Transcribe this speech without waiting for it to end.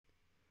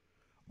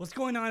What's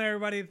going on,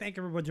 everybody? Thank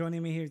you for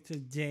joining me here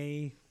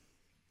today.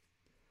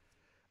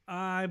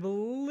 I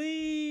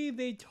believe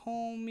they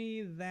told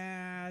me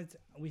that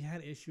we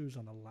had issues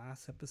on the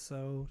last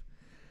episode.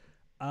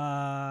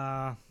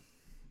 I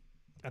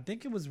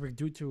think it was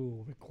due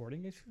to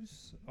recording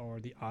issues or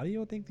the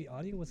audio. I think the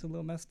audio was a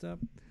little messed up.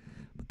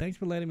 But thanks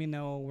for letting me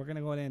know. We're going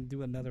to go ahead and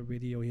do another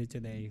video here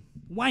today.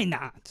 Why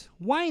not?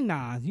 Why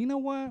not? You know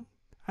what?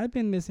 I've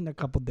been missing a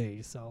couple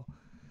days, so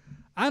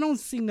I don't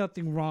see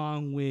nothing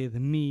wrong with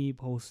me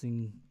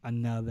posting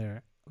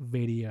another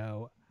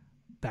video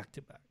back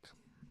to back.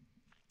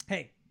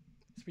 Hey,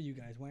 it's for you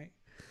guys, right?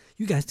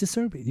 You guys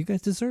deserve it. You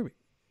guys deserve it.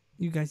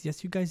 You guys,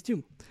 yes, you guys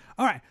do.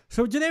 All right,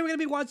 so today we're going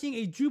to be watching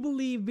a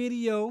Jubilee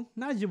video.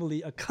 Not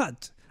Jubilee, a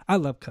Cut. I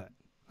love Cut.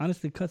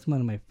 Honestly, Cut's one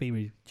of my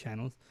favorite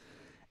channels,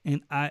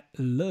 and I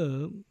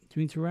love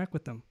to interact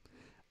with them.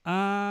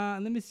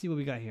 Let me see what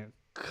we got here.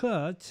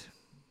 Cut.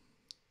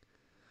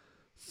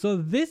 So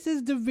this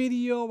is the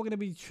video we're going to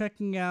be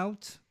checking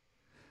out.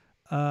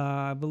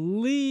 I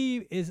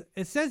believe it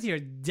says here,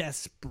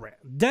 desperate.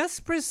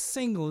 Desperate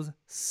singles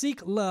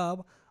seek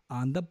love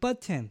on the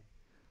button.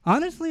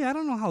 Honestly, I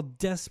don't know how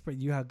desperate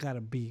you have got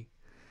to be.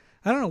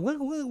 I don't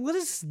know. What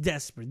is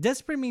desperate?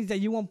 Desperate means that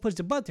you won't push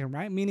the button,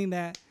 right? Meaning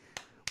that,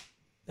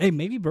 hey,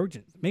 maybe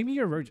virgins. Maybe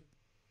you're a virgin.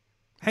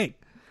 Hey,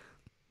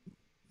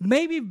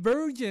 maybe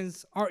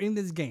virgins are in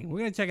this game. We're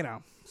going to check it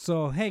out.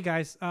 So, hey,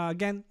 guys,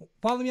 again,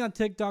 follow me on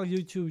TikTok,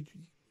 YouTube,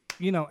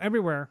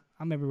 everywhere.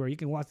 I'm everywhere. You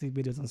can watch these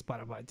videos on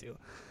Spotify, too.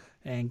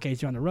 And in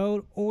case you're on the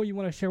road or you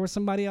want to share with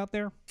somebody out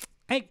there,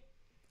 hey,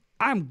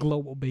 I'm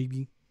global,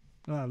 baby.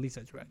 Well, at least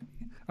I try. All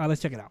right,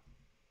 let's check it out.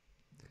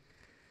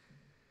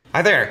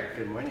 Hi there.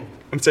 Good morning.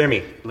 I'm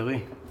Sammy.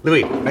 Louis.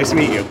 Louis, nice to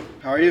meet you.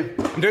 How are you?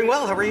 I'm doing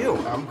well. How are you?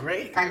 I'm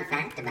great. Fun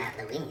fact about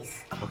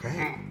Luis.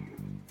 Okay.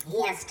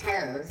 He has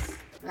toes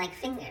like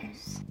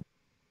fingers.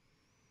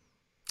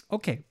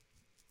 Okay.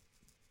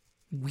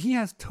 He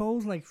has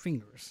toes like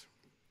fingers.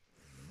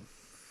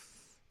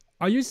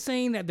 Are you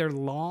saying that they're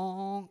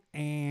long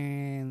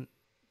and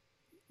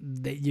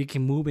that you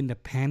can move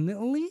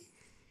independently?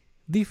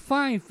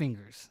 Define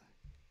fingers.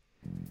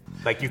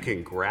 Like you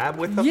can grab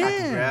with them? Yeah. I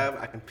can grab,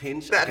 I can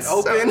pinch, That's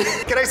I can open.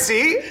 Can I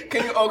see?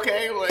 Can you,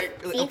 okay,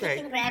 like... See if Okay.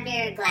 you can grab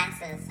your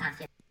glasses off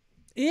your...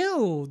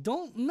 Ew,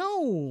 don't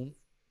know.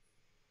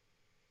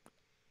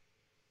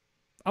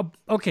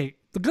 Okay,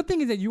 the good thing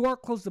is that you are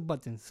close to the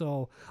button,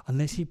 so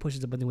unless he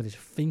pushes the button with his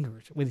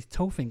fingers, with his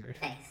toe fingers.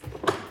 face.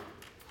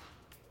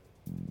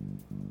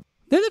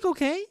 They look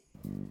okay.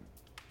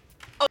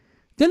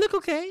 They look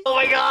okay. Oh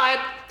my god!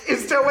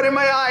 It's still one in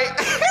my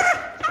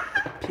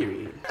eye!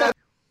 Period.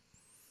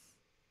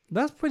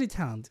 That's pretty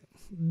talented.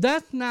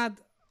 That's not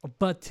a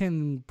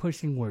button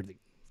pushing worthy.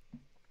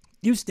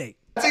 You stay.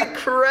 That's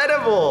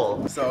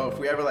incredible! So if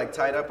we ever like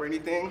tied up or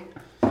anything,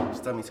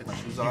 just let me take my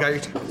shoes off. got your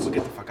toes? We'll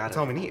get the fuck out That's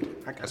of all here. we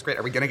need. That's great.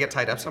 Are we gonna get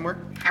tied up somewhere?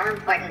 How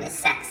important is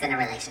sex in a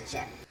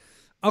relationship?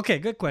 Okay,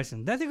 good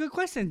question. That's a good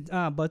question,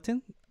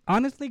 Button.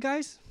 Honestly,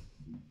 guys,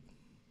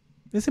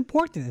 it's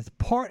important. It's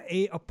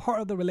a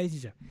part of the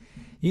relationship.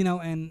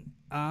 And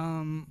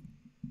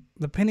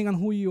depending on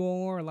who you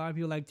are, a lot of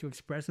people like to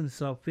express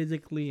themselves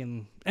physically.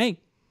 And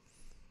hey,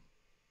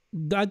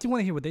 I do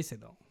want to hear what they say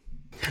though.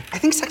 I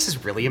think sex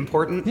is really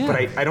important, but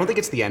I don't think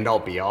it's the end-all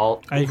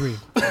be-all. I agree.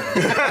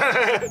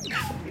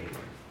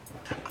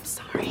 I'm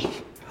sorry.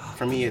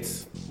 For me,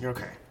 it's, you're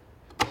okay.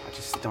 I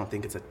just don't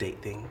think it's a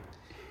date thing.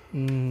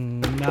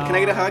 No. Can I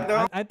get a hug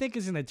though? I think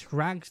it's an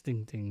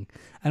attraction thing.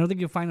 I don't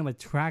think you find them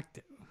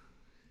attractive.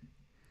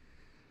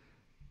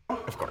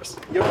 Of course.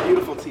 You have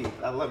beautiful teeth.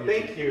 I love you.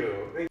 Thank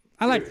you.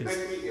 I like this. Nice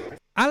to meet you.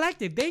 I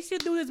like it. They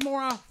should do this more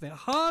often.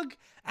 Hug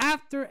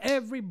after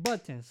every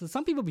button. So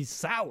some people be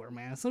sour,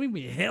 man. Some people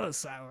be hella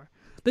sour.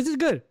 This is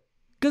good.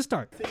 Good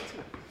start.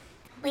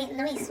 Wait,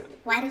 Luis,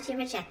 why did you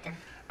reject him?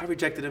 I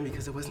rejected him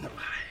because it wasn't a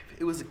vibe.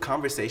 It was a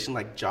conversation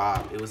like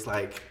job. It was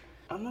like,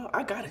 I don't know,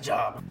 I got a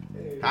job.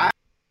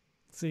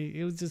 See,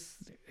 it was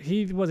just,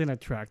 he wasn't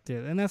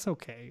attractive, and that's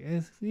okay.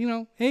 It's,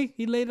 hey,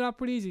 he laid it out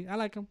pretty easy. I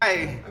like him.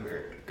 Hi. I'm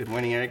Eric. Good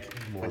morning, Eric.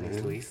 Good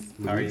morning, Luis.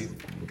 How are you?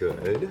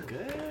 Good.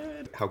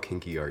 Good. How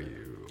kinky are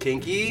you?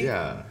 Kinky?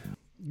 Yeah.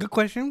 Good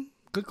question.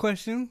 Good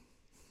question.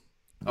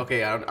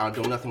 Okay, I'll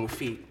do nothing with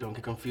feet. Don't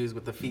get confused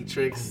with the feet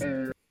tricks.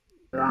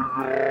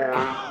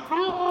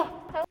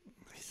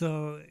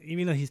 So,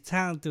 even though he's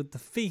talented with the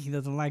feet, he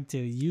doesn't like to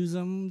use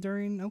them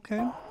during,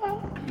 okay.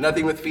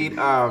 Nothing with feet,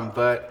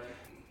 but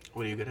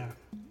what are you good at?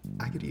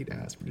 I could eat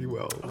ass pretty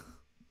well.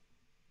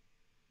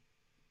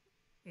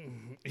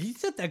 He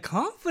said that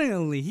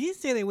confidently. He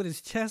said it with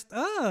his chest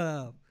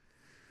up.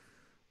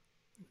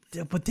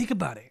 But think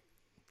about it.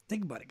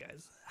 Think about it,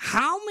 guys.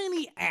 How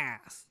many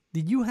ass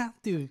did you have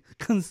to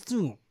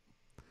consume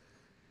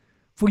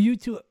for you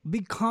to be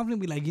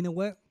confident, be like, you know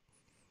what?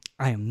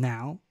 I am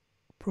now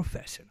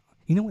professional.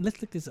 You know what?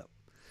 Let's look this up.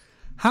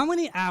 How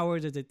many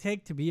hours does it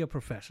take to be a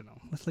professional?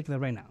 Let's look at that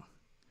right now.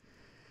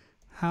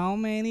 How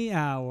many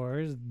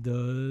hours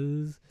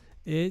does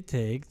it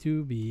take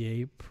to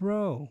be a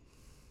pro?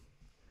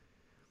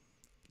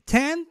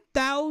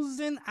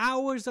 10,000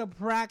 hours of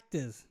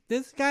practice.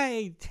 This guy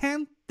ate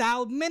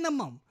 10,000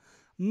 minimum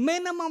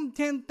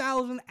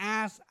 10,000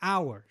 ass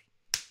hours.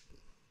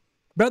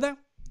 Brother,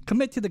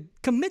 commit to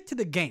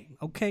the game,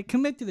 okay?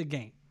 Commit to the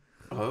game.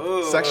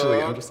 Oh,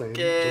 Sexually, I'm just saying.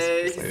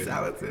 Okay, Just saying.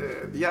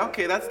 talented. Yeah,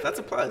 okay, that's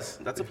a plus.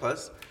 That's a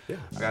plus. Yeah.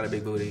 I got a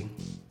big booty.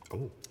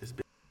 Oh. It's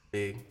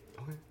big.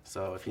 Okay.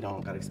 So if you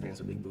don't got experience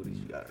with big booties,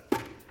 you gotta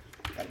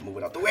move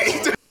it out the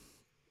way.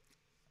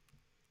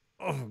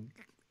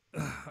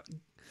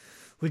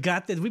 We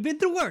got this. We've been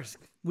through worse.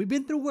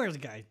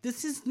 Guys.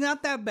 This is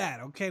not that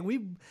bad, okay?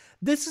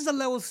 This is a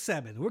level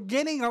 7. We're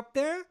getting up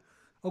there,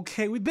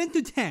 okay? We've been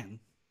to 10.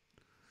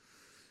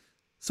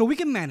 So we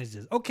can manage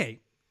this. Okay.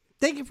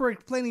 Thank you for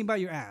explaining about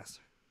your ass.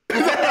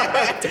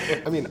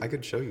 I mean, I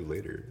could show you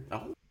later.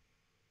 Oh.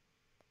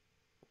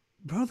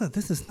 Brother,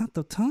 this is not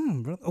the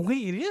time, bro. Oh,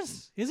 wait, it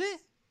is? Is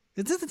it?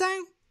 Is this the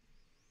time?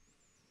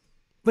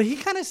 But he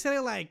kind of said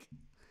it like,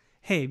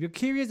 hey, if you're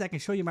curious, I can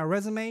show you my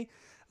resume.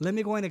 Let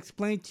me go ahead and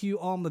explain to you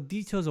all the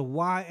details of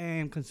why I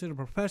am considered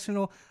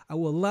professional. I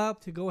would love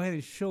to go ahead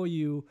and show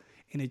you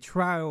in a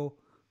trial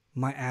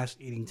my ass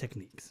eating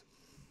techniques.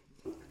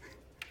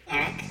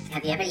 Eric,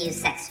 have you ever used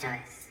sex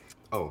toys?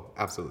 Oh,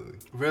 absolutely.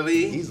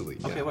 Really? Easily.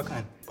 Yeah. Okay, what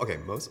kind? Okay,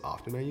 most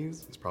often I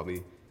use is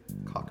probably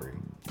cock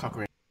ring. Cock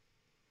ring.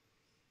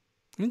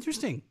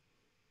 Interesting.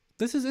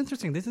 This is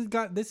interesting. This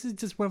is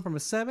just went from a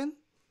 7.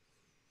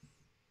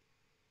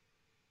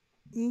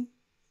 I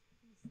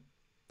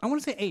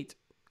want to say 8.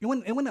 It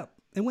went up.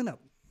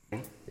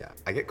 Yeah,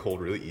 I get cold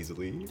really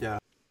easily. Yeah.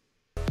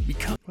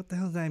 What the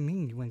hell does that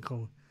mean? You went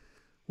cold.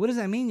 What does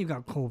that mean? You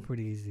got cold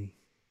pretty easy.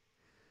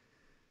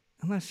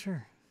 I'm not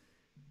sure.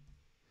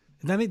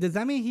 Does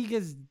that mean he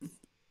gets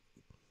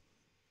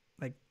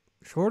like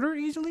shorter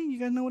easily? You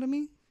guys know what I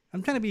mean?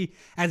 I'm trying to be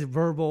as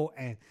verbal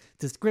and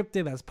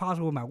descriptive as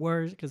possible with my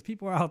words because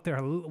people are out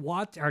there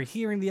are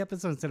hearing the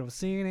episode instead of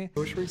seeing it.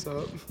 Push shrinks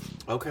up.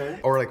 Okay.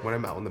 Or like when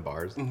I'm out in the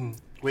bars. Mm-hmm.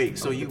 Wait,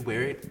 so you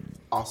wear it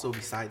also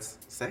besides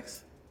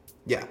sex?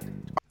 Yeah.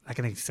 Like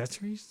an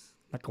accessories?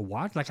 Like a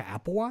watch? Like an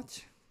Apple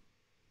Watch?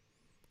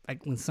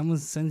 Like when someone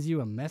sends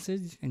you a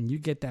message and you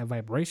get that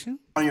vibration?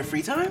 On your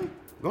free time?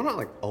 No, not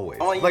like always.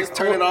 Oh, you like just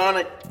turn it on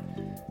like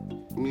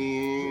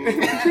me.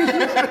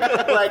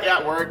 Like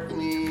at work,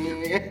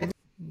 me.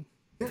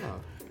 Yeah.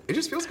 It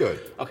just feels good.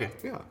 Okay.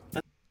 Yeah.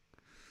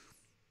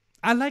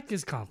 I like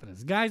his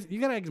confidence. Guys,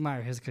 you gotta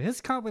admire his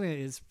confidence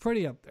is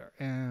pretty up there.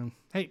 And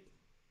hey,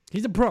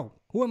 he's a pro.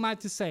 Who am I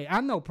to say?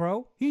 I'm no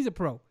pro. He's a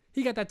pro.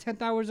 He got that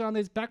 10th hours on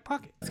his back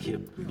pocket. That's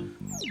cute.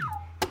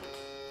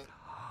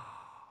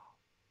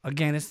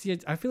 Again, I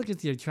feel like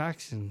it's the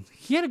attraction.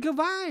 He had a good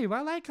vibe.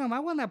 I like him. I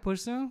wouldn't have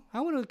pushed him.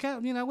 I would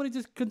have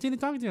just continued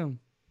talking to him.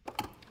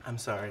 I'm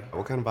sorry.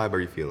 What kind of vibe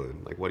are you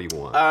feeling? Like, what do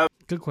you want?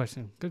 Good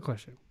question.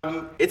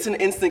 It's an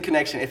instant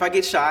connection. If I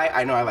get shy,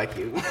 I know I like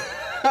you.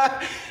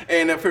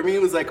 And for me,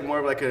 it was like more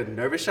of like a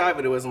nervous shy,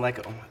 but it wasn't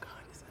like, oh my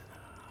God, is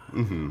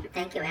that?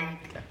 Thank you, Eric.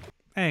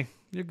 Hey,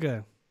 you're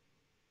good.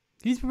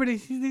 He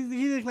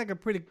looks like a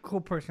pretty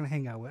cool person to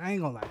hang out with. I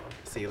ain't gonna lie.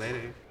 See you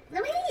later.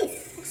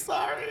 Luis!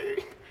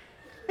 Sorry.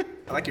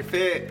 I like your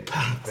fit.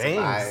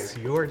 Thanks.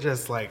 You're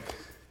just like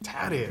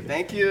tatted.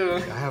 Thank you. I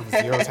have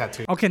 0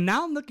 tattoos. Okay,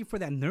 now I'm looking for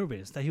that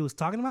nervous that he was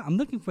talking about. I'm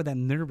looking for that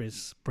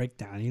nervous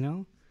breakdown, you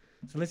know?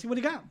 So let's see what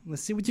he got.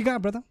 Let's see what you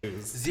got, brother.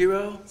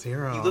 0?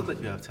 0. You look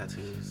like you have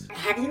tattoos.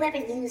 Have you ever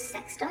used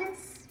sex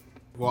toys?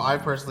 Well, I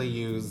personally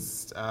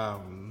used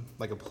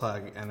like a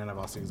plug, and then I've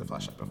also used a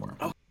flashlight before.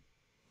 Oh.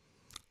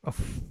 A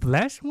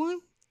flesh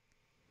one?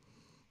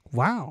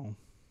 Wow.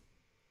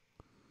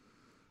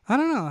 I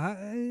don't know.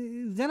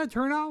 Is that a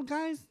turnout,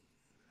 guys?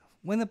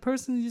 When the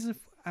person uses,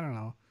 I don't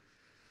know.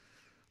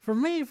 For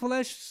me,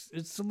 flesh,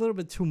 it's a little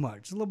bit too much.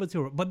 It's a little bit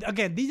too. But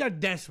again, these are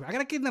desperate. I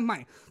gotta keep in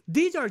mind.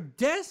 These are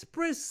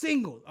desperate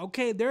singles.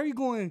 Okay, they're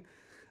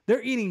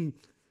eating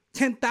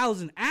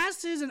 10,000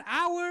 asses an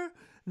hour.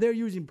 They're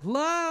using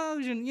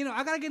plugs, and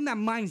I gotta get in that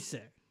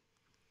mindset.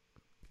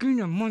 Get in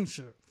that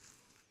mindset.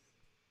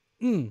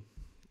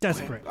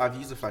 Desperate. I've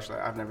used a flashlight.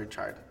 I've never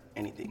tried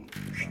anything.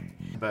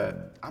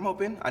 But I'm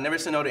open. I never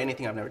said no to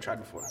anything I've never tried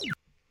before.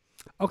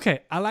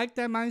 Okay, I like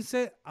that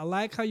mindset. I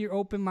like how you're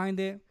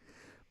open-minded.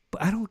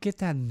 But I don't get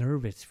that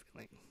nervous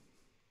feeling.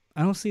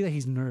 I don't see that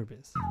he's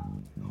nervous.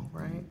 All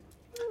right.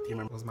 Do you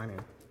remember? What was my name?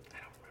 I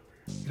don't remember.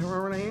 You don't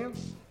remember my name?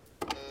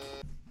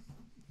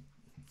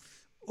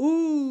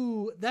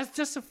 Ooh, that's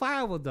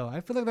justifiable, though.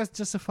 I feel like that's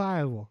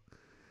justifiable.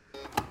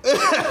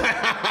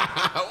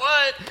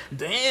 What?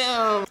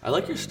 Damn. I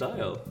like your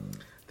style.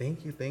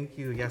 Thank you.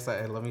 Yes,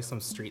 I love me some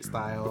street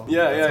style.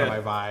 Yeah, That's yeah. my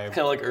vibe. Kind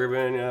of like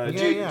urban. Yeah.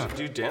 Yeah.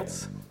 Do you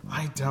dance?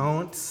 I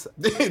don't.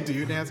 Do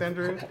you dance,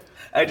 Andrew?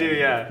 I do.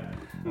 Yeah.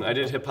 I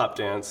did hip hop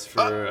dance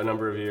for a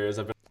number of years.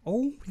 I've been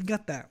Oh, you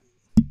got that.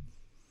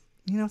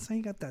 You know what I'm saying?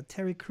 You got that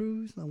Terry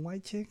Crews, the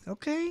white chick.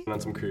 Okay. on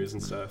some crews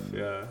and stuff.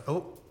 Yeah.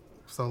 Oh,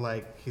 so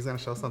like he's gonna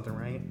show something,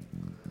 right?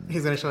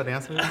 He's gonna show a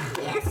dance move.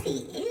 Yes, he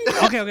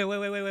is. Okay,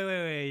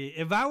 wait.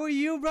 If I were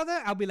you,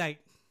 brother, I'll be like,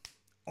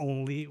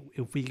 only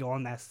if we go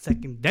on that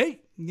second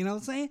date. You know what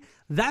I'm saying?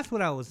 That's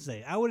what I would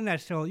say. I wouldn't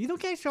have shown. You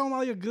can't show him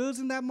all your goods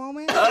in that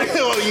moment.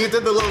 Oh, you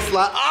did the little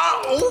slide.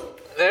 Oh!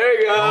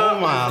 There you go. Oh,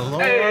 my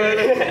Lord.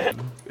 Hey.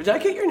 Did I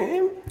get your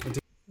name? I don't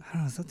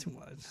know. It's not too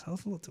much. That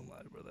was a little too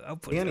much, brother. I'll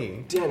push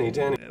Danny.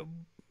 Danny.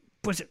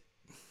 Push it.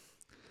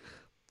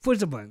 Push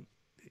the button.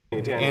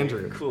 Danny.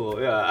 Andrew.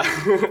 Cool, yeah.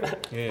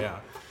 Yeah.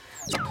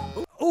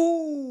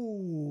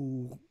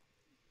 Ooh.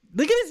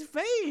 Look at his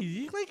face.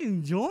 He's like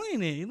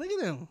enjoying it. Look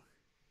at him.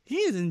 He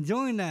is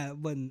enjoying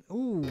that button.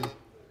 Ooh.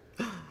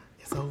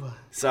 It's over.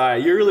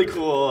 Sorry, you're really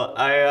cool.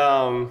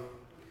 I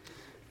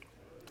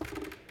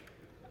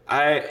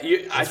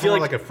feel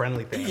like a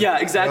friendly thing. Yeah,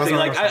 exactly.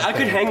 Like I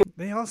could hang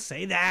They all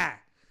say that.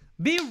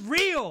 Be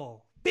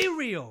real. Be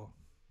real.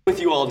 with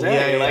you all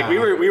day. Yeah, Like we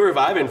were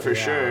vibing for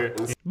sure.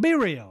 Be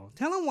real.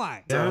 Tell him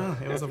why. Yeah,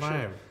 it was a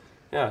vibe.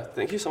 Yeah,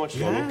 thank you so much,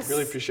 Danny. Yes.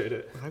 Really appreciate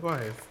it.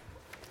 Likewise.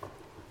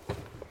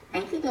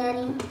 Thank you,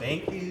 Daddy.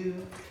 Thank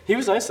you. He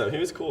was nice though. He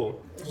was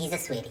cool. He's a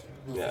sweetie.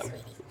 He's Yeah, a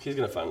sweetie. he's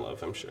gonna find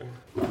love, I'm sure.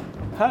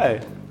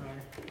 Hi,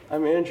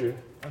 I'm Andrew.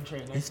 I'm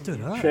Trey. He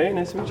stood up. Trey,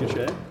 nice to meet you,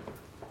 Trey.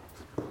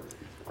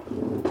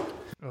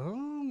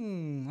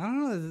 Oh, I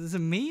don't know. Is it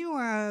me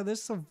or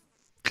there's some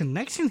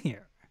connection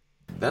here?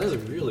 That is a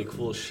really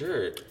cool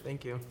shirt.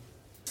 Thank you.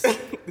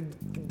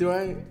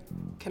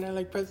 Can I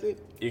like press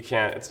it? You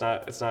can't. It's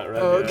not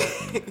red Oh, yet.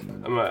 okay.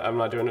 I'm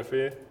not doing it for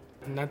you.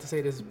 Not to say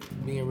this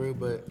being rude,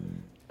 but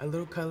a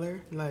little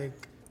color, like.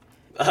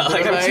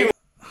 Like I'm too.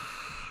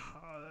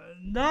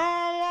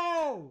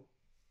 No!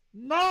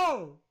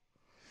 No!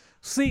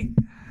 See,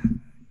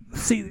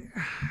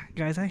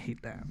 guys, I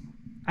hate that.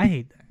 I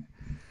hate that.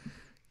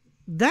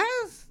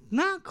 That's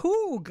not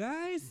cool,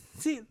 guys.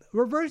 See,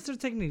 reverse the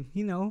technique,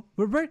 you know.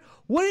 Reverse.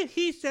 What if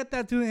he said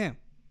that to him?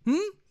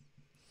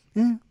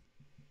 Yeah.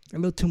 A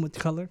little too much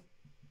color.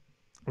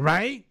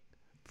 Right?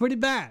 Pretty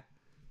bad.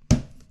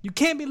 You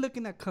can't be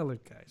looking at color,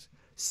 guys.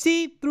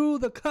 See through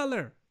the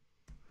color.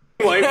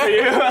 White for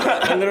you.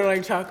 A little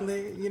like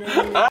chocolate, you know what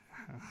I mean?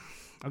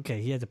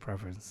 Okay, he has a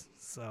preference.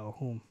 So,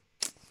 whom?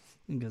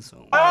 You can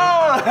assume.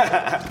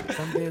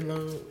 Something a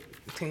little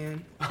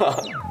tan.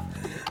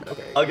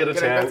 Okay. I'll get a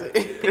tan.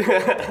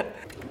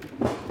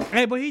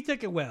 Hey, but he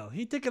took it well.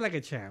 He took it like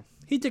a champ.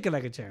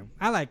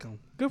 I like him.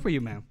 Good for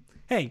you, man.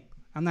 Hey,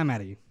 I'm not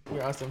mad at you.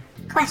 You're awesome.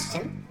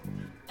 Question.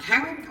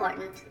 How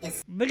important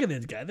is Look at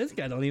this guy. This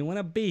guy don't even want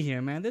to be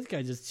here, man. This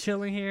guy just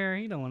chilling here.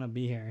 He don't want to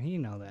be here. He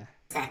know that.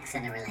 sex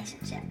in a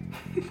relationship?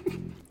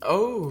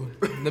 Oh,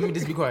 let me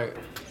just be quiet.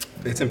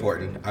 It's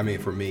important. I mean,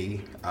 for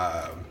me,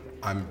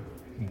 I'm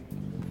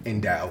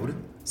endowed,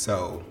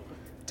 so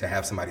to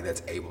have somebody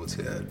that's able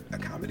to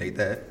accommodate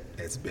that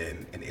has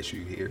been an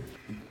issue here.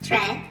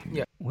 Trey,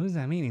 What does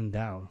that mean,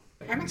 endowed?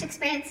 how much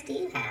experience do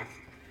you have?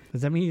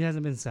 Does that mean he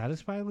hasn't been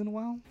satisfied in a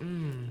while?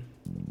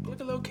 Like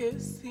a little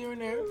kiss here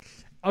and there.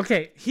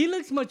 Okay, he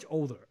looks much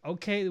older.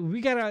 Okay,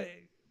 we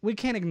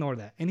can't ignore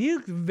that. And he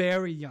looks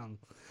very young.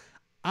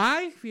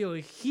 I feel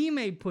he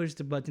may push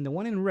the button, the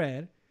one in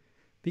red,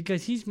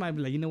 because he might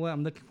be like, you know what,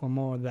 I'm looking for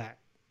more of that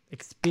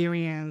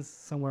experience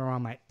somewhere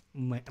around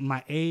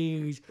my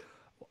age,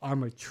 our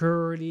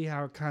maturity,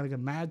 how kind of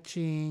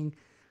matching,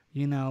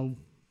 you know.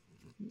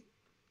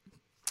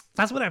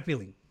 That's what I'm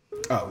feeling.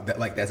 Oh,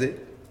 that's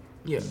it?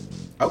 Yeah.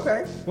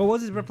 Okay. What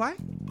was his reply?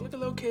 Like a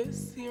little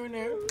kiss here and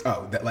there.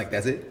 Oh,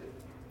 that's it?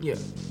 Yeah.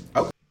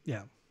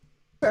 Yeah.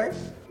 Okay.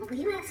 Will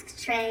you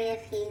ask Trey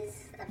if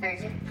he's a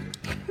virgin?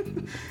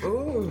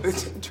 Ooh.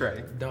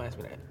 Trey, Don't ask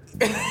me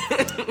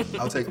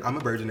that. I'm a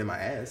virgin in my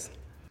ass.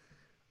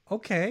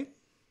 Okay.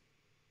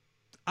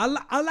 I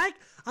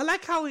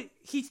like how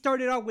he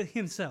started out with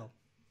himself.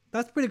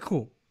 That's pretty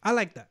cool. I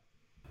like that.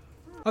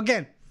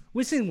 Again,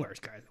 we've seen worse,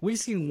 guys. We've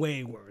seen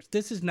way worse.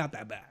 This is not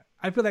that bad.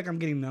 I feel like I'm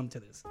getting numb to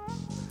this,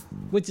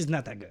 which is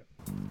not that good.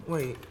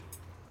 Wait.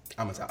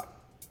 I'm a top.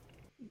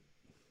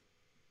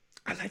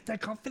 I like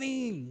that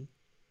confidence.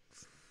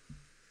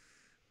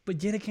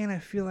 But yet again, I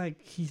feel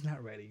like he's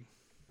not ready.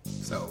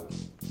 So,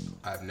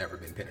 I've never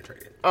been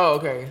penetrated. Oh,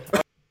 okay.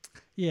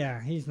 Yeah,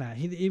 he's not.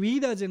 If he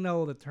doesn't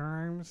know the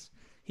terms,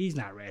 he's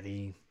not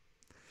ready.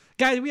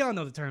 Guys, we all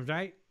know the terms,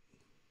 right?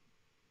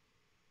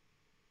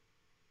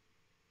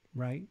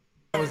 Right?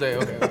 I was like,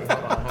 okay, hold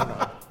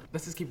on.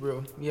 Let's just keep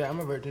real. Yeah,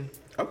 I'm a virgin.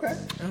 Okay.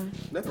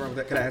 Nothing wrong with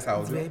that. Can I ask how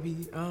old you are?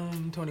 Maybe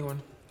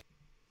 21.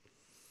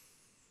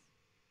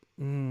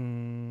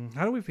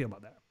 How do we feel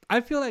about that?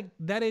 I feel like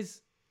that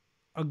is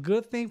a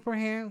good thing for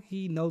him.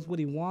 He knows what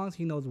he wants.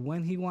 He knows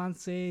when he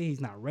wants it.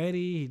 He's not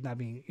ready. He's not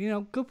being,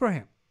 good for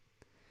him.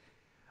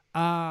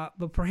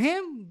 But for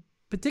him,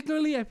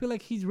 particularly, I feel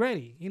like he's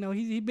ready.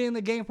 He's been in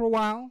the game for a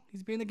while.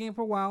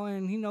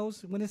 And he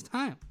knows when it's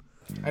time.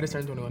 I just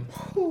turned 21.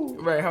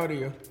 Right, how old are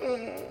you?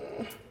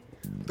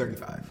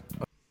 35.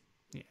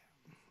 Yeah.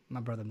 My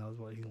brother knows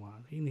what he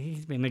wants.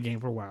 He's been in the game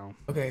for a while.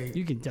 Okay.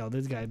 You can tell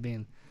this guy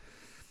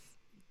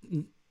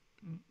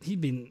he's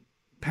been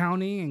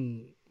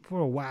pounding for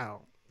a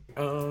while.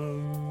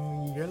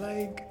 You're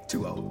like...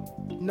 Too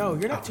old. No,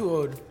 you're not too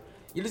old.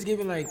 You're just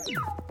giving like...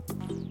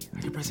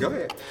 Go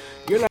ahead.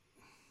 You're like...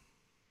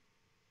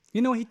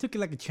 You know, he took it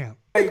like a champ.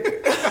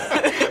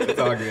 It's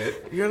all good.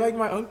 You're like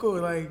my uncle,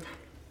 like.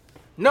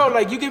 No,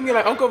 like you give me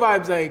like uncle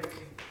vibes, like.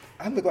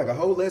 I look like a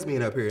whole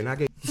lesbian up here, and I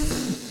get.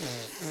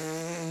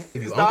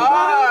 If you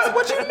Ah,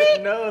 what you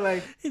mean? No,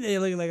 like. He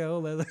look like a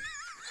whole other.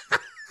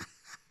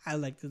 I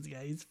like this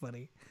guy. He's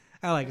funny.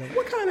 I like him.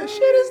 What kind of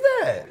shit is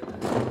that?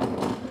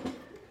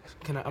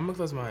 I'm gonna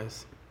close my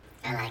eyes.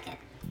 I like it.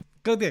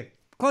 Go there.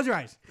 Close your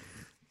eyes.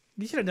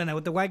 You should have done that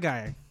with the white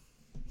guy.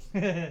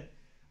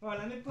 All right,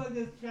 let me plug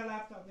this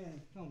laptop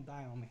in. Don't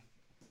die on me.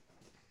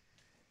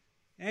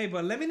 Hey,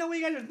 but let me know what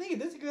you guys are thinking.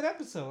 This is a good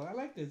episode. I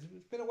like this.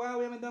 It's been a while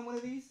we haven't done one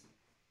of these.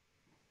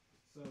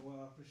 So,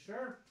 for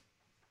sure.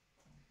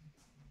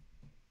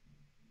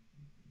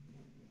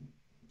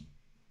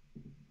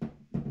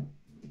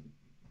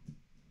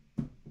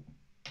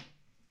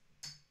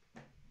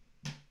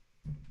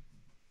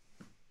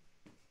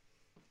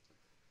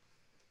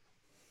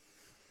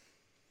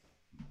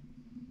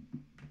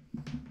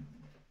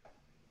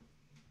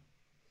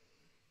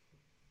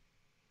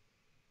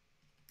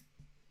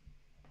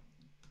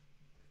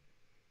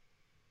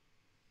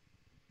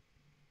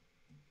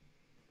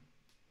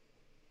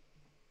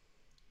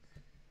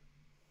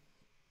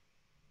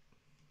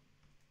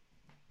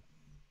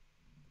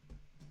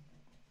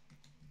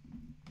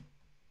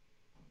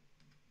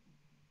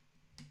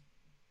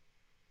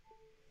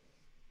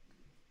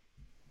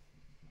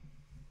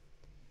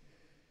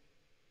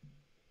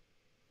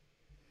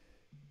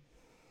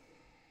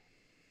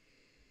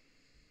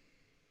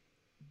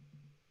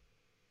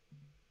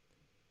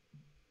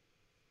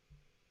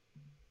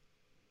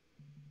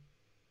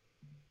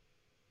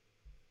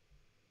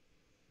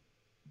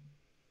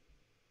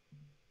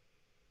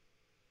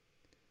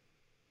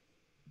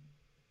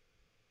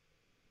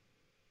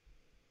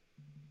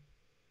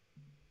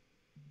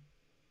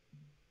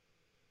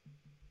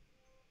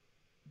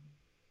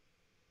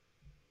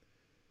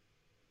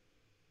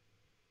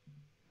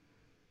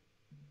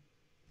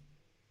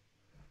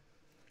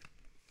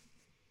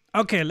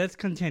 Okay, let's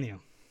continue.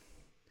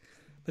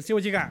 Let's see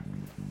what you got.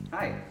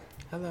 Hi.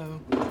 Hello.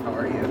 How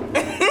are you?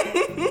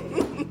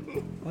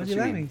 What'd you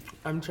like me?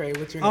 I'm Trey.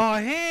 What's your name? Oh,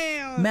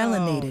 hell no.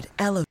 Melanated,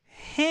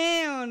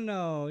 Hell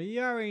no.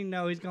 You already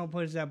know he's going to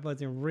push that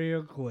button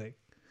real quick.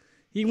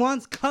 He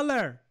wants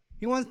color.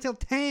 He wants till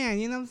tan.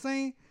 You know what I'm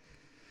saying?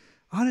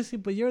 Honestly,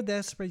 but you're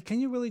desperate.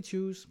 Can you really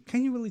choose?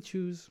 Can you really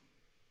choose?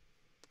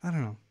 I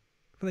don't know.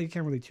 I feel like you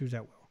can't really choose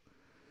that well.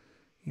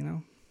 You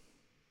know?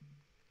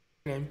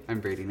 Name? I'm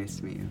Brady. Nice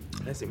to meet you.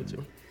 Nice to meet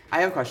you. I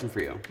have a question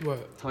for you.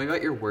 What? Tell me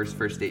about your worst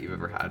first date you've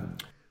ever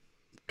had.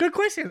 Good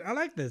question. I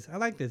like this.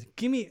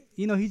 Give me,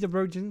 he's a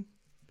virgin.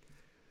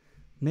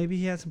 Maybe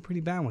he has some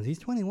pretty bad ones. He's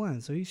 21,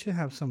 so he should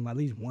have some, at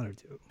least one or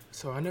two.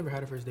 So I never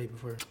had a first date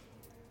before.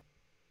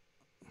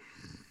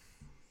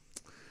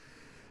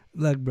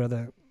 Look,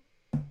 brother.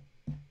 I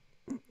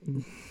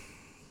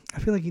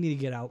feel like you need to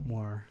get out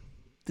more.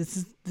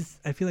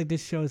 I feel like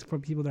this show is for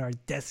people that are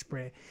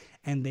desperate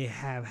and they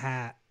have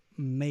had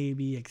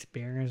maybe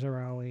experience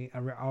already.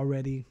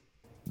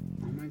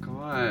 Oh my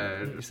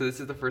god. So this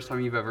is the first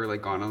time you've ever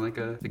like gone on like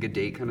a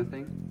date kind of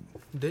thing?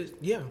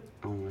 Yeah.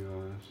 Oh my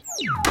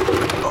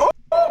gosh.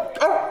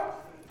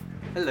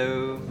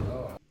 Hello.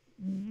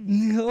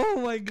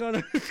 Oh my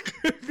god.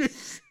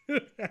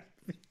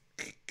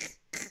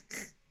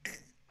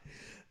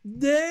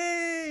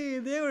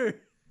 Dang, they were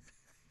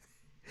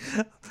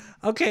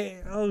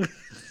okay. Oh.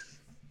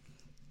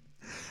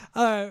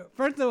 Alright,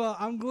 first of all,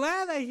 I'm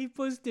glad that he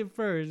pushed it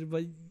first,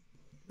 but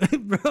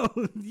bro,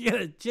 you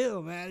gotta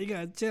chill, man. You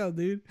gotta chill,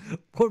 dude.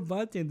 Poor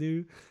button,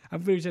 dude.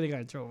 I'm pretty sure they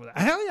got in trouble with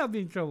that. How y'all be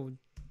in trouble?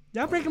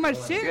 Y'all breaking my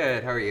shit?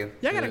 Good, how are you?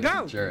 Y'all gotta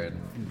go. Jared.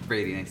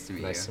 Brady, nice to meet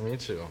you. Nice to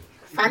meet you.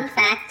 Fun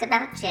fact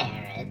about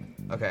Jared.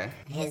 Okay.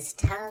 His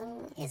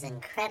tongue is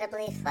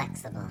incredibly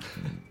flexible.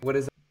 What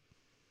does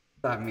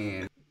that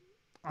mean?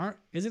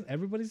 Isn't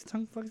everybody's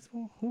tongue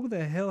flexible? Who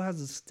the hell has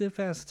a stiff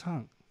ass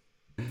tongue?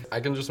 I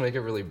can just make it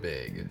really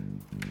big.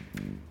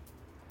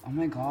 Oh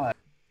my god.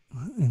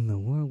 What in the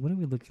world? What are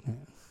we looking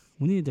at?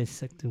 We need to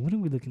dissect it. What are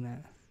we looking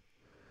at?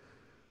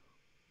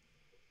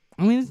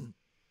 I mean,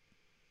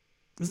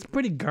 it's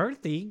pretty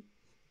girthy.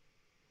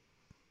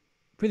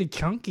 Pretty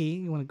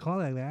chunky, you want to call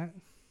it like that.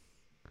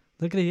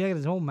 Look at it, he got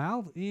his whole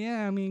mouth.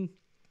 Yeah, I mean,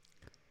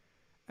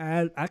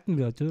 I can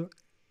go to it.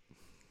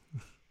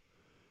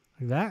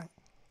 Like that.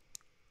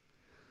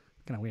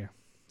 Kind of weird.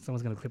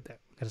 Someone's going to clip that.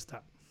 Gotta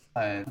stop.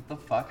 What the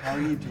fuck? How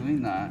are you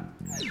doing that?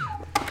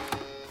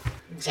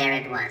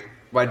 Jared won.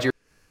 Why'd you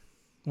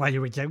Why you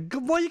reject?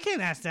 Boy, you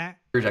can't ask that.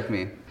 reject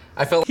me?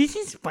 I felt He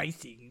seems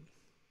spicy.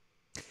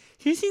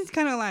 He seems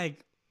kind of like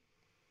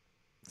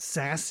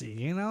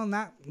sassy,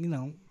 not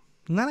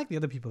like the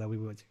other people that we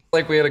were with.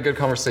 like we had a good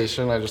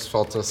conversation. I just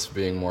felt us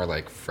being more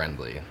like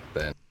friendly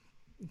than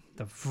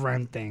The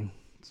friend thing.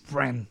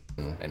 Friend.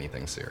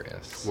 anything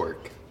serious.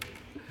 Work.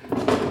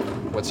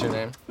 What's your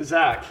name?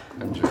 Zach,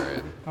 I'm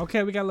Jared.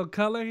 Okay, we got a little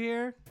color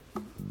here.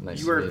 Nice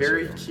you to are meet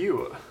very you.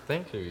 cute.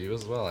 Thank you. You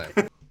as well.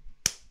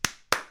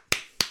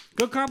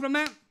 Good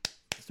compliment.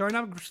 Starting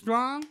out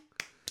strong.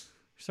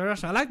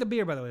 I like the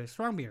beer, by the way.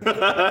 Strong beer.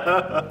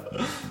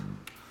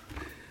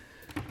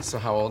 So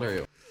how old are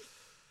you?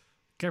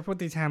 Careful with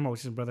these hand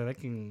motions, brother. That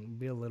can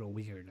be a little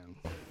weird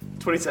now.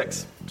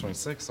 26.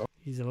 26. Oh,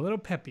 He's a little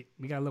peppy.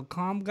 We got a little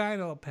calm guy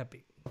and a little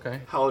peppy.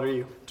 okay. How old are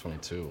you?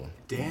 22.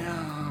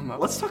 Damn.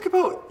 Let's talk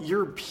about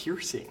your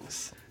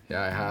piercings.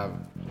 Yeah, I have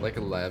like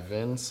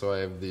 11. So I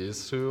have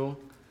these two,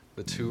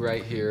 the two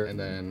right here, and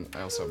then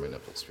I also have my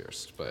nipples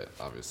pierced. But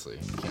obviously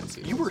you can't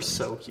see. You those. were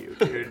so cute,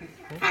 dude.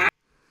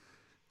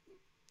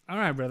 All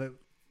right, brother.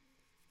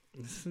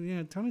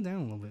 Yeah, tone it down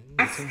a little bit.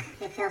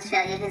 If he'll show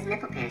you his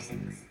nipple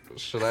piercings.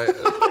 Should I?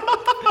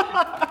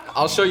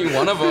 I'll show you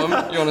one of them.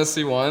 You want to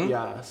see one?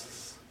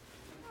 Yes.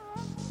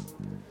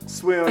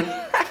 Swoon.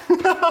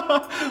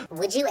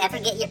 Would you ever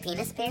get your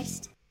penis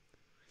pierced?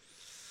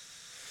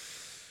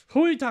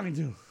 Who are you talking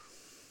to?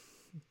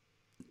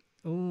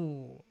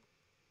 Ooh,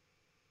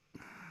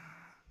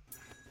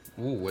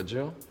 Ooh, would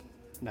you?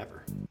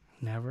 Never.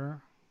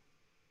 never.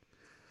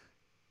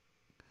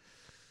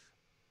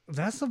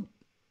 That's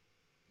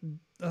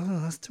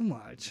too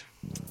much.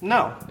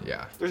 No.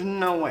 Yeah. There's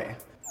no way.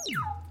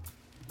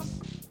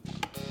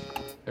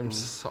 I'm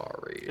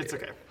sorry. It's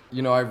okay.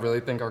 You know, I really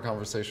think our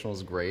conversation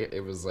was great. It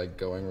was like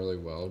going really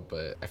well,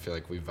 but I feel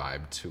like we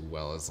vibed too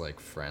well as like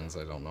friends.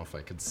 I don't know if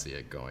I could see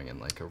it going in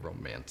like a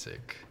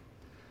romantic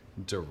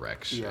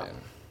direction. Yeah.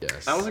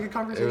 Yes. That was a good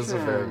conversation. It was a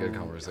very good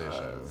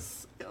conversation.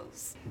 Yes.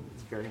 It's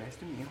very nice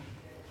to meet you.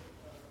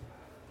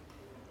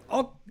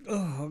 Oh,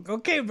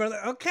 okay, brother.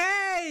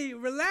 Okay,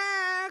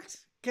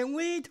 relax. Can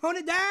we tone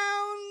it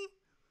down?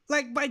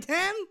 Like by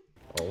 10?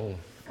 Oh,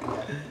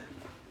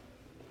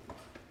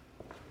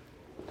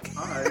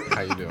 Hi.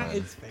 how you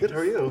doing? Good, how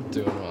are you?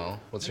 Doing well.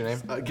 What's your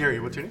name? Gary,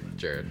 what's your name?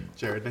 Jared.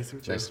 Jared, nice to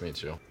meet you. Nice to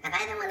meet you. Have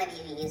either one of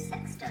you used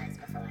sex toys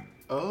before?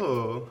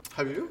 Oh,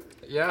 have you?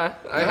 Yeah,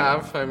 I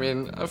have. I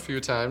mean, a few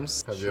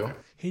times. Have you?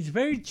 He's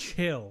very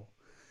chill.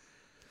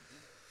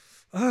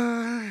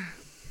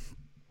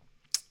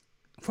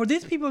 For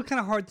these people, it's kind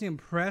of hard to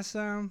impress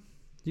them.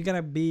 You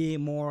gotta be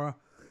more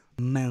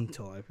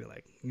mental, I feel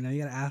like. You know,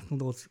 you gotta ask them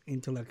those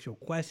intellectual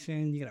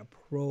questions. You gotta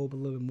probe a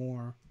little bit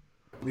more.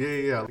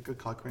 Yeah. Like a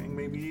cock ring,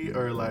 maybe?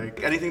 Or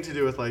like anything to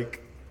do with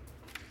like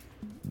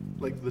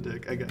the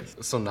dick, I guess.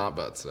 So not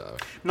butt stuff.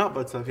 Not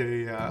butt stuff,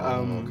 yeah.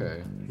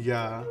 Okay.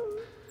 Yeah.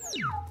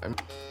 I'm-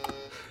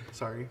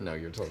 Sorry. No,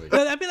 you're totally.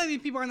 But I feel like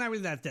these people are not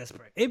really that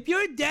desperate. If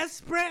you're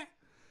desperate,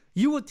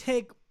 you will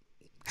take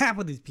half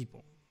of these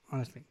people,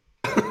 honestly.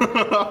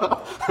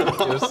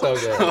 You're so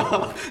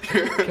good.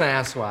 Can I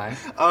ask why?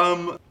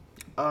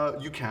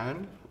 You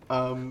can.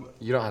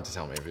 You don't have to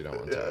tell me if you don't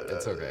want to.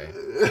 It's okay.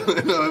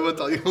 No, I won't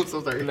tell you. I'm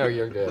so sorry. No,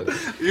 you're good.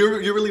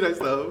 You're really nice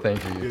though.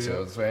 Thank you, you Yeah.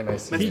 too. It's very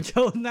nice to He meet you.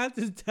 chose not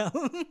to tell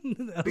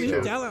him. At least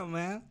Yeah. tell him,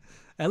 man.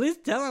 At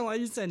least tell him why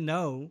you said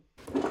no.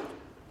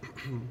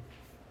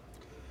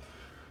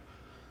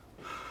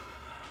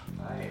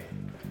 Hi.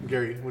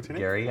 Gary, what's your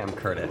name? Gary, I'm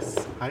Curtis.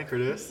 Hi,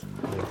 Curtis.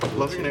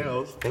 Love your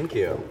nails. Thank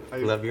you.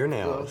 Love your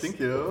nails. Oh, thank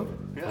you.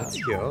 Yeah. That's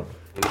cute.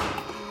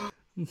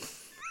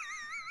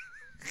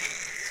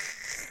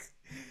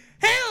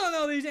 Hell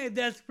no, these ain't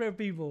desperate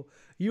people.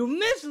 You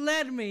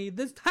misled me.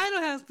 This title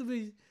has to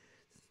be.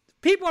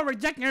 People are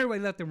rejecting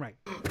everybody left and right.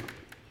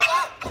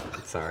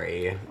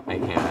 Sorry, I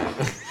can't.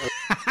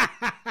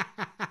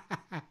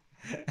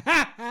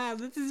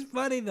 This is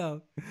funny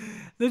though.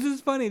 This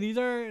is funny. These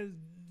are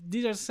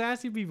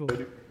sassy people.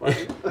 What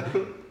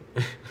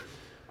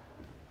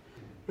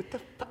the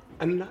fuck?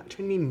 I'm not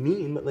trying to be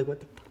mean, but like, what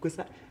the fuck was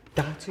that?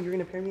 That's who you're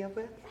gonna pair me up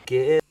with?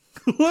 Give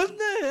What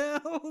the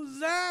hell was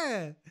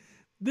that?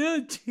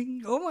 Dude,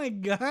 oh my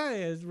god,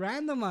 it's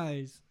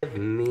randomized.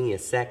 me a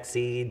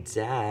sexy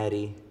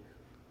daddy.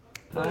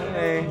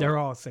 Hi. They're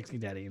all sexy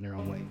daddy in their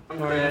own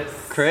way.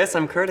 Chris,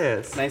 I'm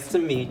Curtis. Nice to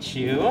meet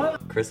you.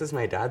 Chris is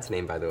my dad's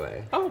name, by the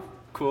way. Oh,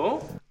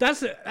 cool.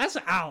 That's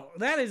out.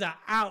 That is a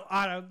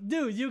out.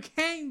 Dude, you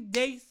can't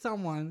date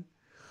someone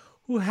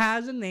who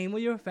has a name of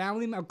your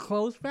family, a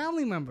close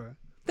family member.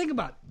 Think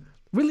about it.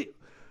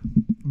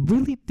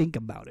 Really think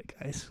about it,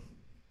 guys.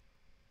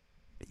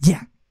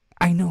 Yeah,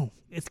 I know.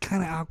 It's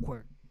kind of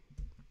awkward.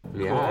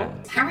 Yeah.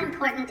 How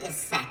important is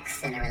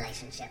sex in a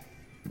relationship?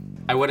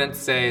 I wouldn't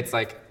say it's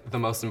like the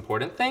most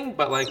important thing,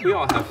 but like we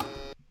all have.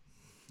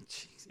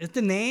 Jeez. Is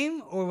the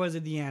name or was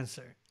it the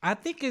answer? I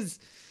think it's.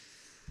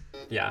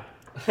 Yeah.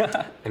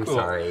 I'm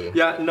sorry.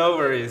 Yeah, no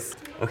worries.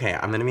 Okay,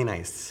 I'm gonna be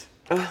nice.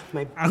 Ugh,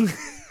 my I'm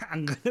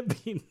gonna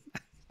be.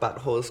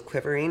 butthole's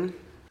quivering.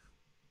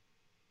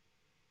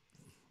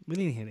 We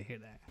didn't hear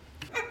that.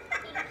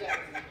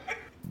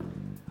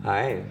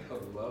 Hi.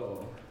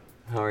 Hello.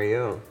 How are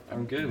you?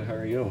 I'm good. How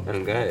are you?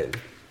 I'm good.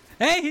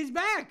 Hey, he's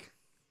back.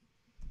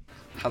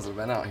 How's it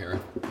been out here?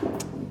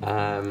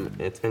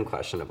 It's been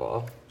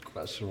questionable.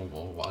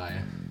 Questionable.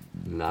 Why?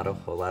 Not a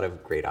whole lot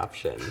of great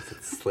options.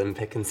 It's slim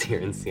pickings here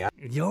in Seattle.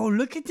 Yo,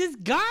 look at this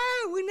guy.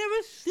 We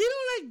never seen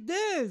him like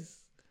this.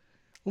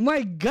 Oh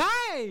my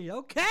guy.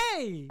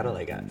 Okay.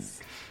 I guess.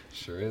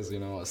 Sure is. You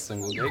know, a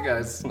single gay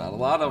guy's not a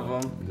lot of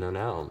them.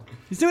 No.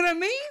 You see what I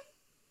mean?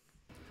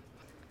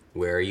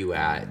 Where are you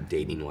at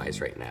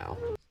dating-wise right now?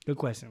 Good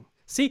question.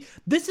 See,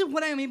 this is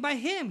what I mean by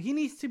him. He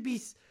needs to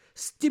be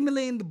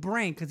stimulating the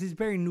brain because he's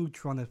very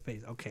neutral on his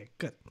face. Okay,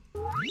 good.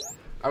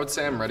 I would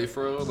say I'm ready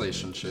for a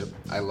relationship.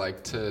 I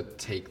like to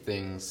take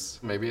things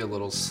maybe a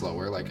little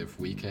slower. Like if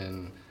we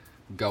can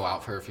go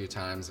out for a few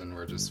times and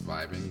we're just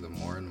vibing, the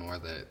more and more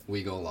that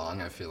we go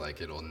along, I feel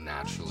like it'll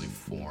naturally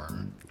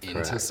form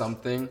into Correct.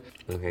 something.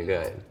 Okay,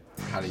 good.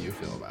 How do you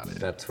feel about it?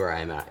 That's where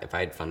I'm at. If I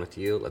had fun with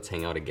you, let's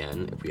hang out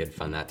again. If we had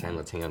fun that time,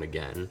 let's hang out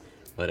again.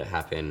 Let it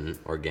happen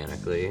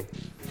organically.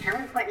 How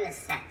important is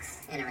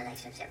sex in a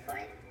relationship for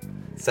you?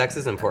 Sex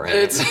is important.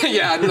 It's,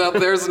 yeah, no,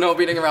 there's no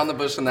beating around the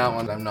bush in that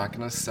one. I'm not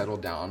gonna settle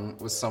down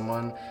with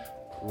someone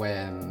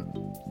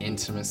when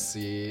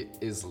intimacy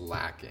is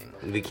lacking.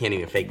 We can't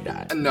even fake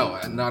that. No,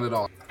 not at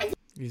all.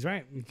 He's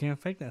right. You can't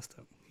fake that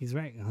stuff. He's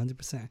right,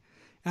 100%.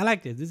 I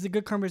like this. This is a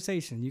good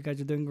conversation. You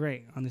guys are doing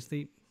great,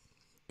 honestly.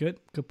 Good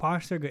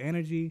posture, good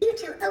energy. Are you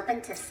two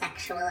open to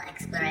sexual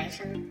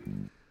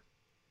exploration?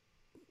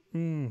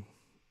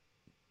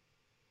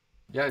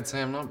 Yeah, I'd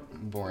say I'm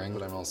not boring,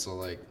 but I'm also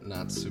like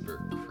not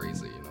super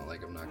crazy, you know,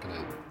 like I'm not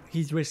gonna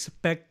He's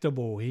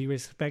respectable. He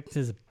respects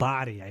his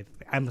body,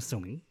 I'm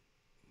assuming.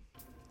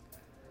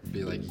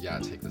 be like, yeah,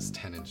 take this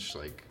 10-inch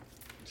like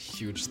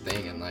huge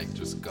thing and like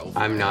just go for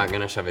I'm it. not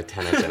gonna shove a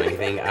 10-inch of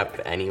anything up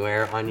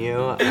anywhere on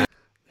you.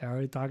 They're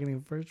already talking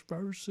in first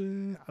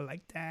person. I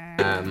like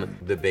that.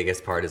 The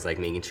biggest part is like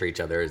making sure each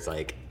other is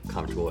like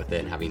comfortable with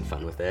it and having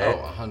fun with it.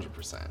 Oh,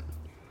 100%.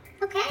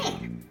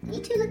 Okay, you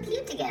two look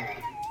cute together.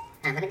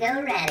 I'm gonna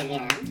go red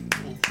again.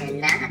 If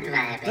you're not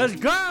vibing, Let's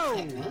go!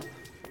 hit me.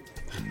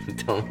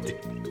 Don't do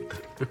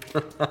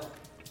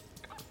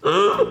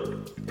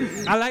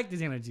I like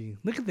this energy.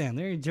 Look at them.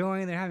 They're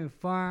enjoying. They're having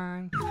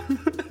fun. I'm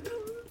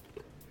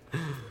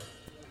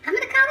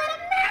gonna call that a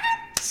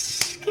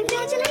match.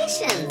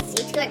 Congratulations,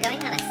 you two are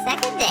going on a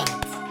second date.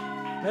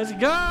 Let's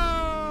go!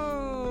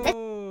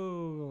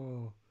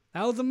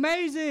 That was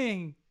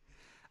amazing.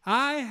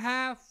 I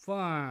have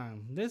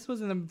fun. This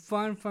was a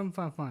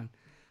fun.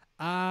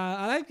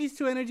 I like these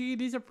two energy.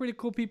 These are pretty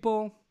cool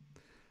people.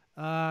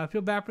 I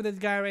feel bad for this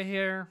guy right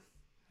here.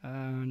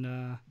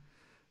 And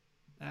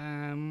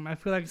I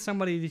feel like some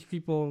of these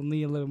people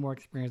need a little more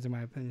experience in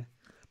my opinion.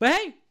 But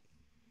hey,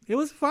 it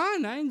was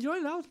fun. I enjoyed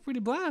it. That was pretty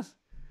blast.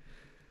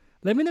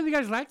 Let me know if you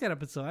guys liked that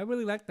episode. I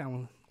really liked that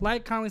one.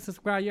 Like, comment,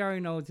 subscribe. You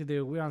already know what to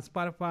do. We're on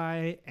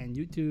Spotify and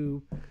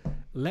YouTube.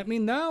 Let me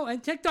know.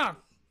 And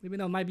TikTok. Let me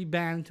know. It might be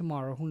banned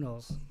tomorrow. Who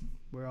knows?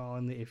 We're all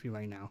in the iffy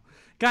right now.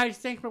 Guys,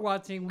 thanks for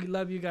watching. We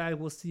love you guys.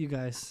 We'll see you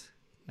guys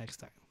next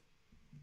time.